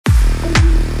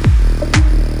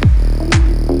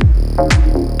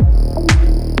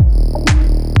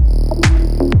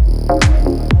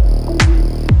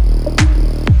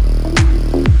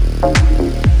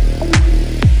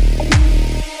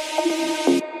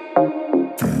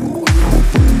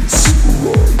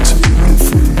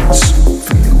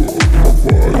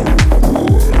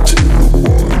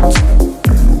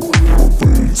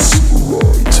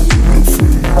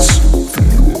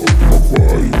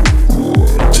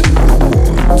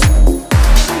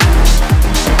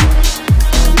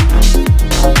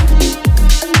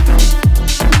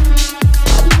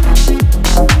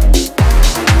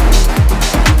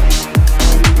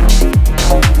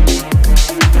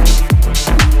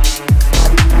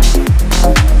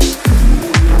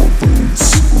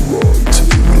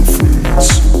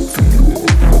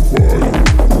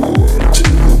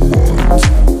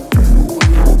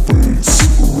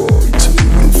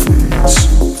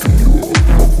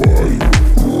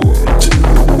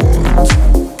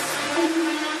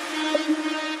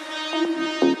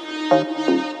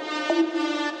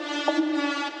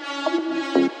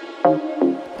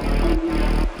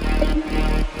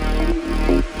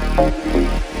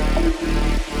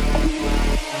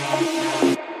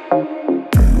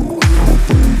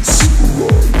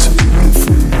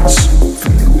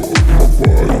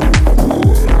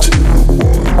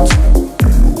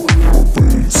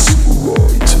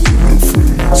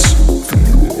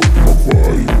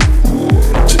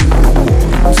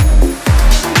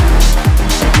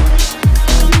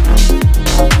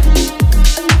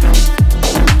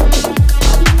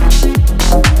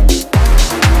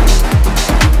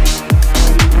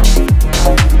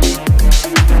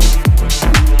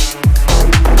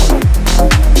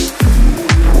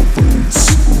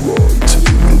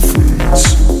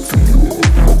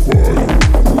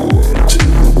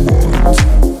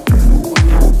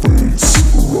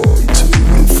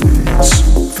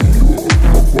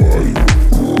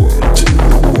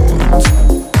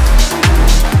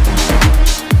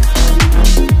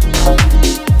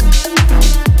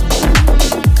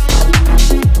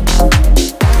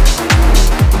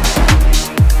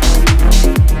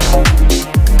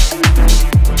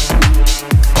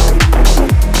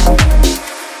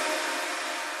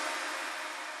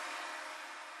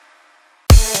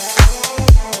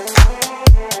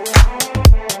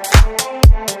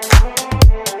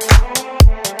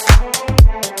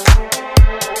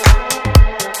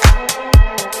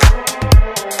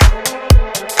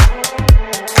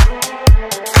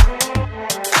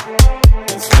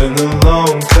been a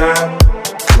long time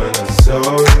when I saw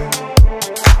you.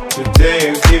 Today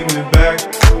you give me back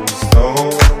what was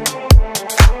stolen.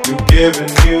 You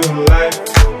giving new life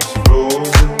what was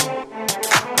frozen.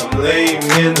 I'm laying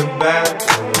in the back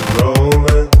and I'm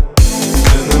rolling. It's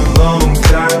been a long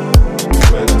time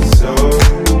when I saw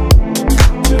you.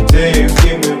 Today you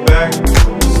give me back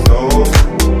what was stolen.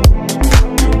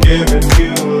 You giving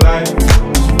new life what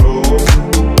was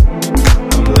frozen.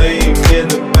 I'm laying in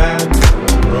the back.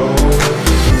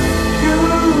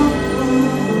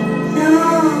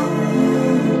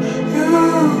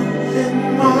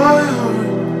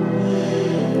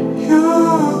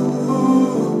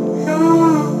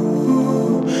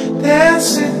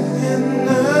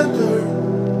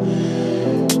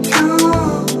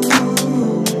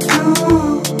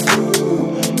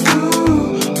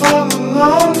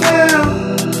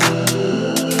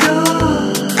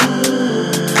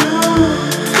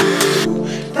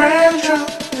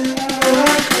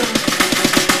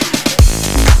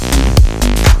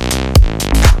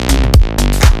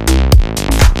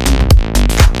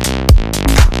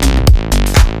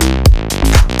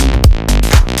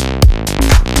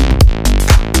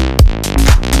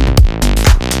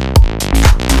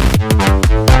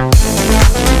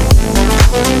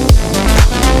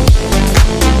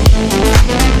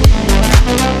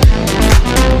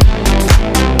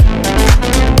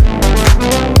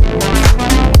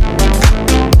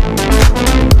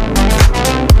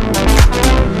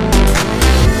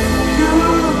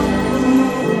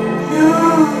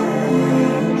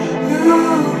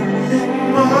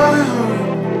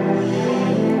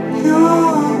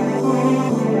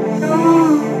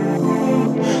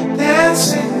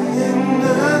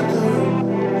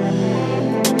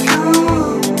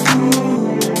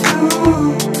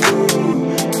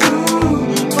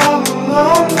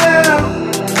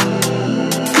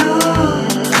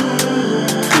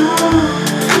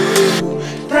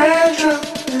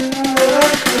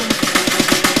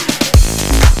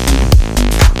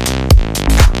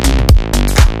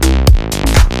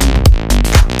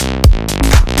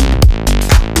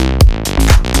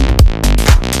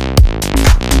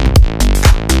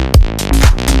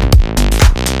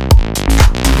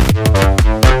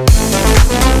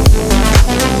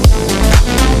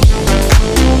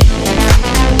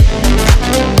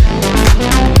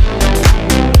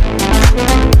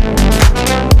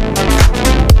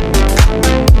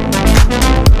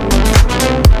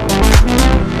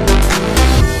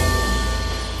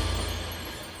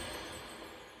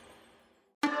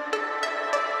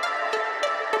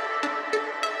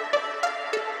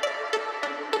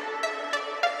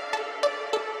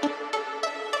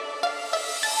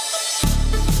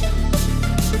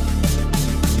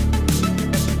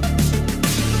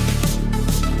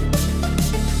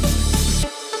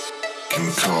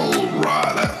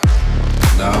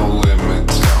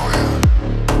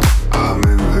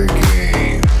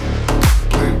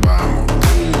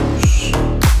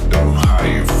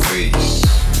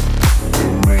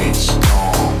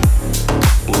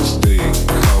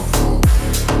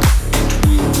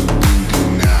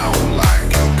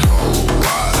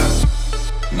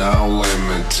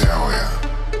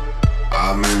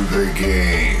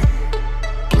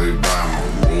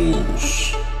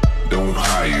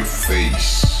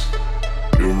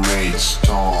 Your mate's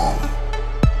tongue,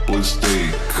 Please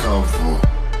take cover.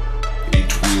 It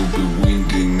will be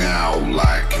windy now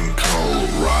like in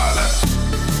Colorado.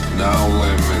 Now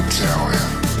let me tell ya.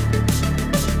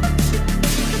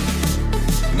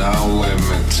 Now let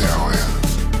me tell ya.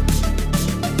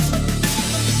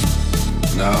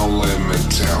 Now let me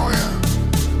tell ya.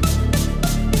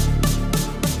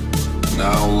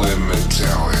 Now let me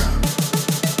tell ya.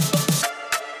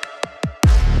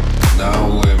 Now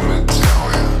let me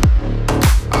tell ya.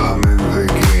 I'm in the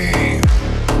game.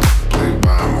 Play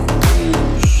by my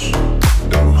rules.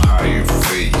 Don't hide your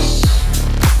face.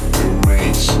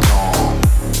 Remain strong.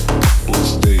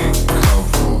 Please take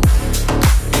cover.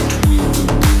 It will be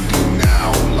windy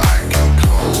now like in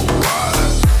Colorado.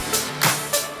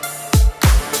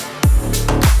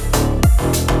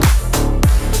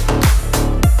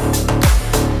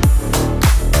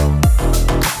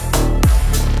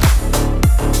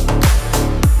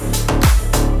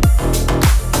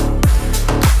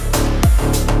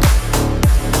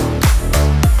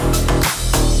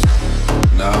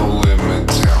 Now let me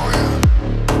tell ya,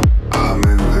 I'm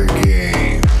in the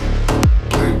game.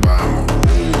 Play by my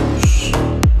rules.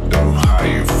 Don't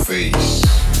hide your face.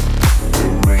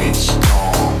 Remain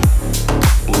strong.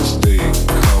 Please take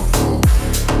cover.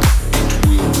 It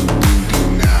will be windy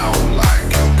now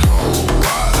like in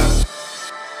Colorado.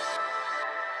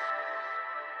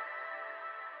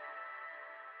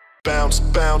 Bounce,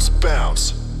 bounce,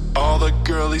 bounce. All the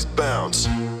girlies bounce.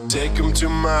 Take 'em to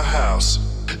my house.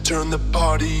 Turn the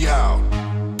party out.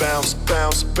 Bounce,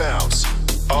 bounce, bounce.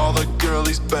 All the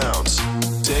girlies bounce.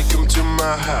 Take 'em to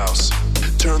my house.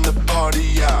 Turn the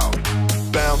party out.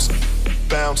 Bounce,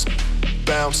 bounce,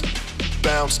 bounce,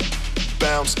 bounce,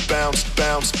 bounce, bounce,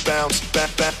 bounce, bounce, ba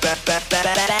ba ba ba ba ba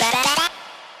ba ba.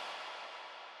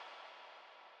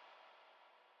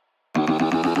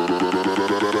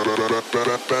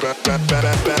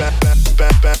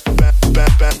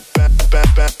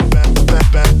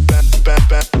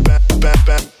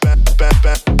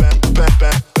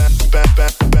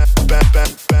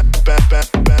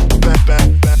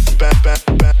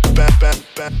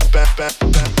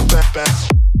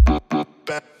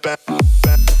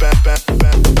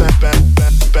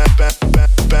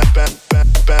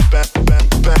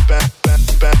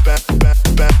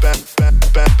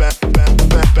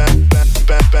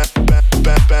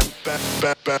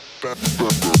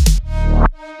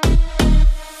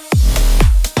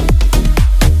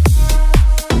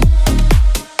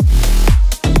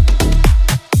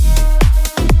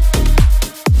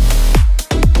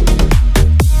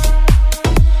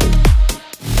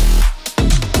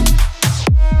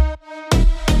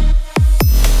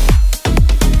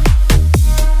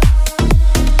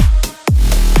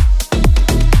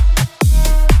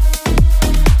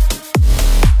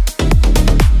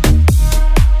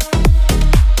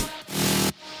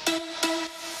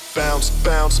 Bounce,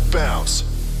 bounce, bounce.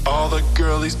 All the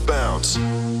girlies bounce.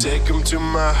 Take 'em to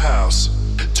my house.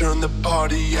 Turn the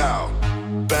party out.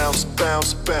 Bounce,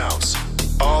 bounce, bounce.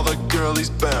 All the girlies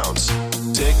bounce.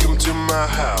 Take 'em to my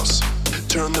house.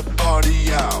 Turn the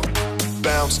party out.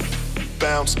 Bounce,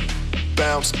 bounce,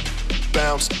 bounce,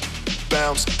 bounce,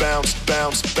 bounce, bounce,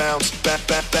 bounce, bounce, ba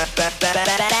ba ba ba ba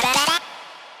ba ba ba.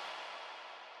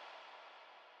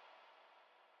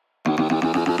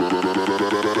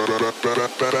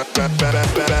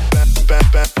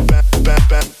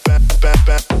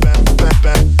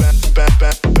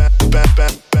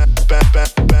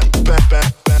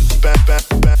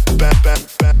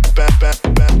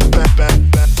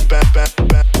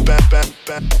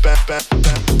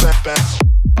 Back.